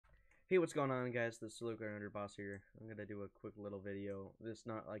Hey, what's going on, guys? This is Luke Underboss here. I'm gonna do a quick little video. This is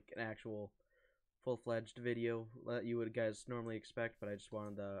not like an actual full-fledged video that you would guys normally expect, but I just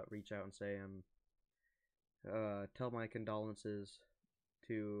wanted to reach out and say tell my condolences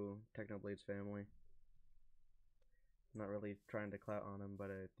to Technoblade's family. I'm not really trying to clout on them, but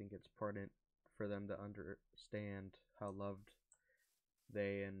I think it's important for them to understand how loved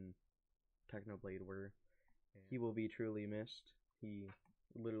they and Technoblade were. He will be truly missed. He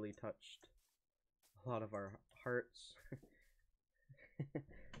literally touched a lot of our hearts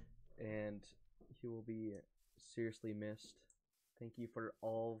and he will be seriously missed. Thank you for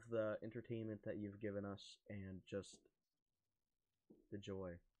all of the entertainment that you've given us and just the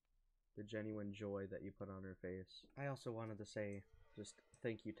joy, the genuine joy that you put on our face. I also wanted to say just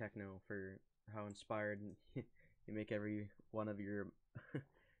thank you, Techno, for how inspired you make every one of your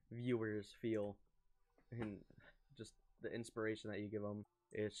viewers feel, and just the inspiration that you give them.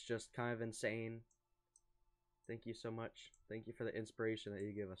 It's just kind of insane. Thank you so much. Thank you for the inspiration that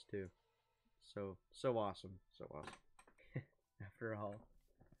you give us too. So awesome. So awesome. After all,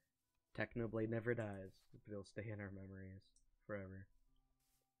 Technoblade never dies. It'll stay in our memories forever.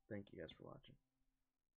 Thank you guys for watching.